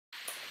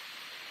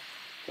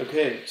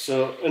Okay,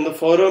 so in the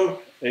forum,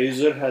 a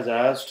user has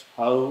asked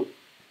how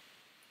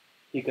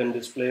he can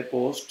display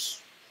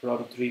posts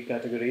from 3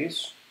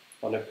 categories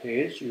on a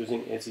page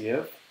using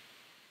ACF.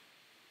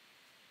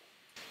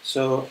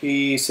 So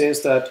he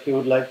says that he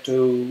would like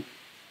to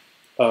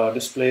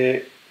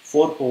display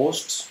 4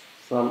 posts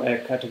from a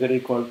category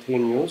called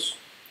theme news,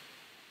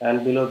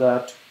 and below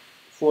that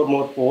 4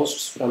 more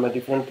posts from a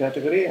different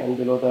category, and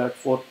below that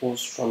 4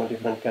 posts from a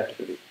different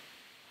category.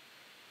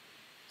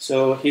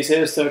 So he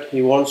says that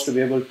he wants to be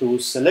able to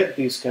select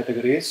these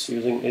categories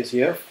using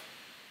ACF.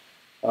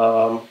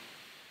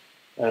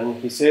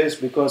 And he says,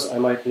 because I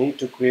might need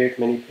to create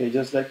many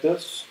pages like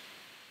this.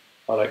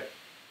 Alright,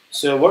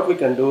 so what we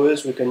can do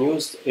is we can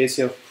use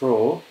ACF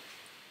Pro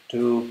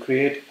to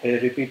create a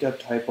repeater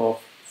type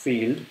of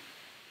field,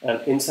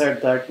 and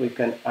inside that we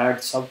can add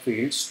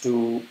subfields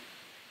to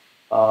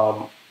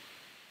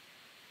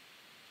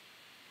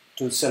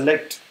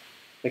select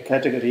a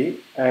category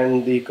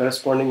and the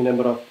corresponding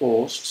number of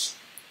posts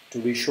to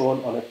be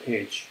shown on a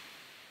page.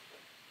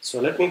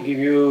 So let me give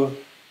you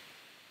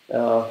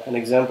an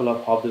example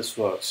of how this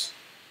works.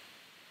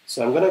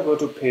 So I'm going to go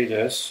to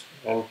pages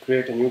and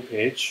create a new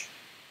page,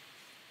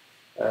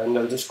 and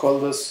I'll just call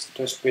this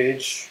test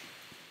page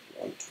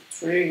 1, 2,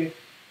 3,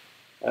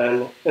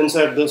 and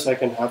inside this I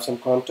can have some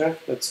content.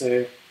 Let's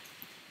say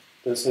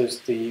this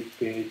is the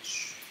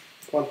page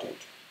content.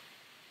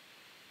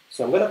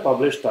 So I'm going to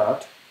publish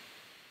that,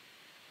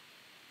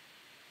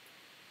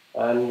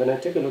 and when I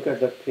take a look at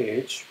that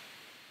page,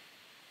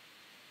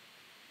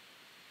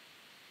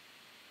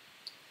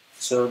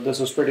 so this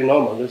is pretty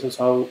normal. This is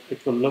how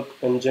it will look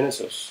in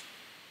Genesis.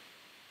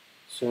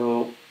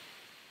 So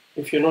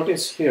if you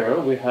notice here,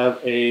 we have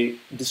a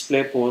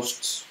display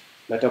posts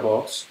meta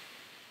box,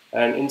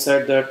 and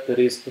inside that there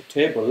is a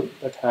table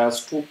that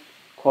has 2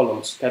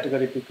 columns,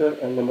 category picker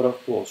and number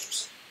of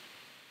posts.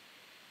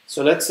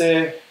 So let's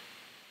say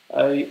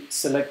I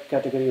select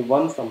category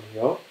 1 from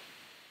here,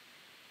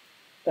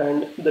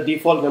 and the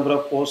default number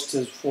of posts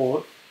is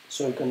 4.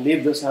 So you can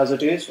leave this as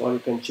it is, or you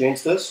can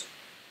change this,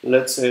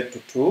 let's say to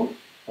 2.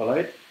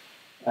 Alright,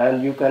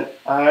 and you can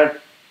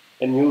add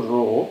a new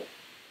row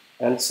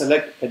and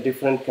select a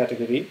different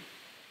category.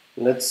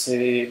 Let's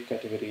say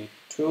category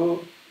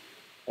 2,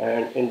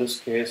 and in this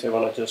case I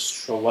want to just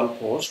show 1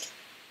 post.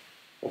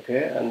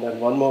 Okay, and then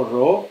 1 more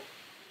row.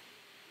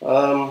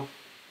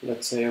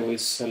 Let's say we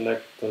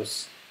select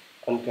this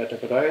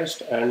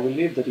uncategorized and we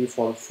leave the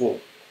default 4.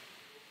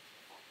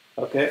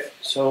 Okay,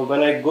 so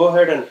when I go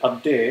ahead and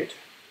update,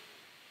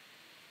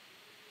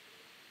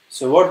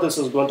 so what this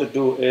is going to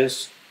do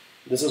is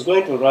this is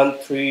going to run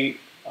 3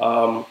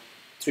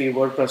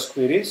 WordPress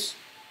queries,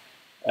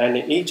 and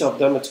in each of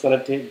them it's going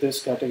to take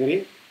this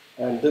category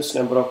and this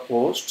number of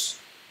posts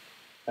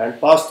and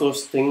pass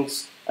those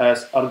things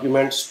as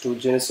arguments to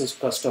Genesis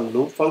custom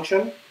loop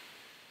function,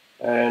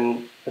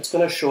 and it's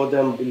going to show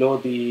them below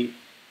the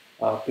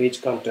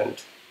page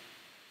content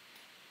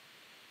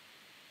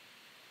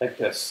like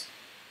this.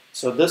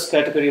 So this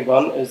category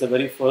 1 is the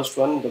very first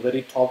one, the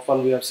very top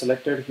one we have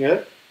selected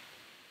here.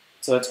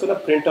 So it's going to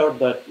print out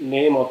the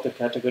name of the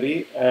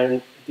category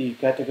and the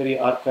category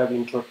archive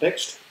intro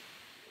text,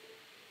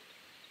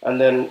 and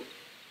then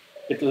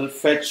it will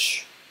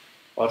fetch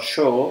or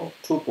show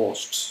 2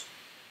 posts.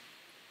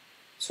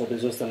 So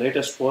this is the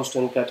latest post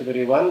in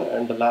category 1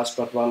 and the last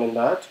but one in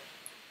that,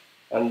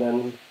 and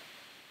then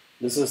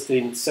this is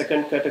the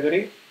second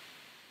category,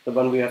 the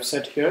one we have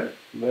set here,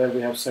 where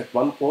we have set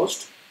 1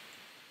 post.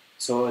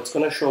 So it's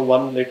going to show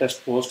 1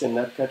 latest post in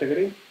that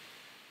category.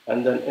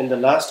 And then in the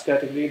last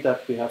category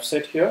that we have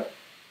set here,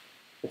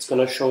 it's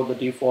going to show the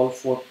default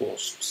 4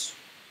 posts.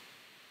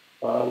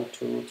 1,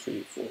 2,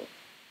 3, 4.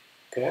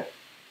 Okay.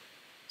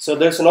 So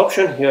there's an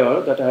option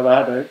here that I have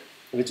added,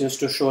 which is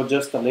to show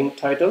just the link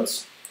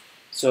titles.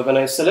 So when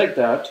I select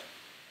that,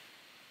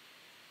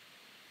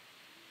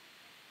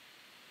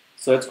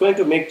 so it's going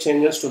to make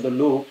changes to the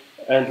loop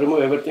and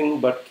remove everything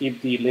but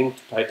keep the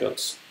linked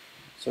titles.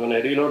 So when I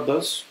reload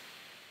this,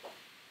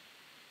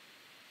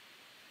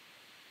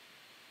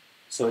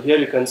 so here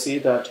you can see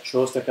that it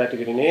shows the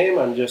category name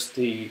and just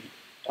the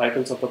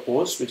titles of the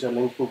posts which are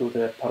linking to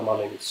their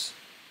permalinks.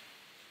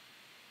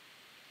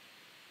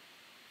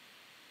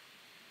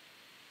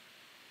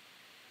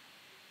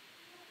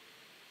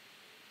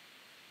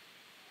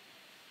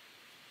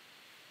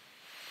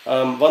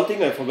 One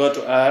thing I forgot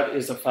to add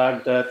is the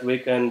fact that we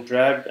can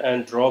drag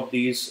and drop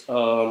these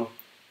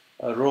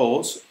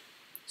rows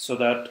so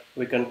that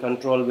we can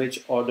control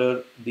which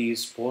order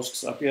these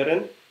posts appear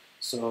in.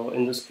 So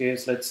in this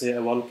case, let's say I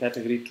want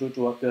category 2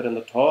 to appear in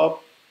the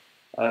top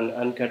and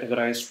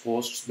uncategorized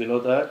posts below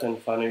that, and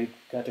finally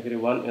category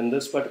 1 in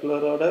this particular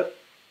order.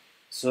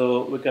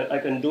 So I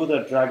can do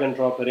the drag and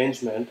drop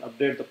arrangement,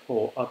 update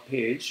the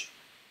page,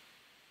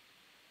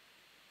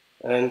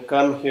 and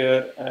come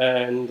here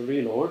and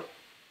reload,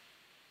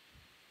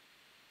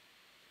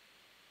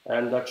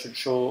 and that should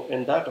show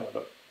in that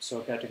order.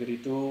 So category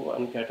 2,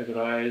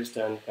 uncategorized,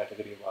 and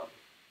category 1.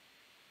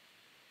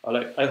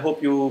 Alright, I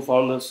hope you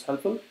found this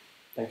helpful.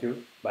 Thank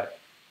you. Bye.